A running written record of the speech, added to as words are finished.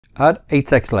Add a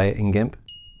text layer in GIMP.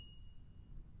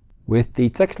 With the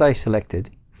text layer selected,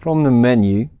 from the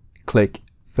menu, click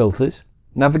Filters,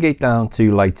 navigate down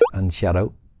to Light and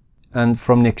Shadow, and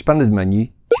from the expanded menu,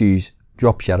 choose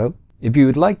Drop Shadow. If you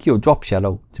would like your drop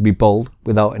shadow to be bold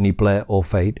without any blur or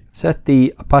fade, set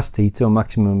the opacity to a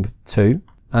maximum of 2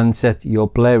 and set your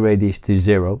blur radius to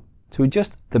 0. To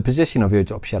adjust the position of your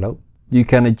drop shadow, you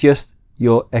can adjust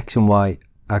your X and Y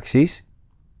axes.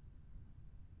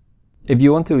 If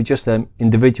you want to adjust them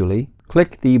individually,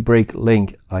 click the break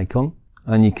link icon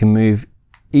and you can move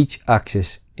each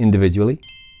axis individually.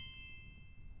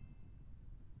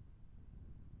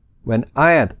 When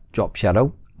I add drop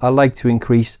shadow, I like to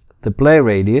increase the blur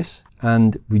radius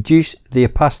and reduce the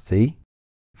opacity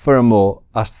for a more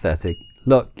aesthetic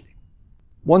look.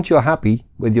 Once you're happy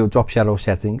with your drop shadow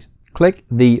settings, click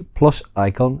the plus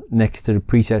icon next to the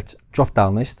presets drop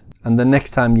down list, and the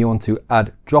next time you want to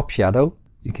add drop shadow,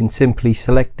 you can simply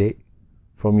select it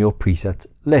from your preset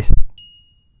list.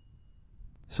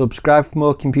 Subscribe for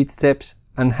more computer tips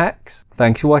and hacks.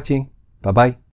 Thanks for watching. Bye bye.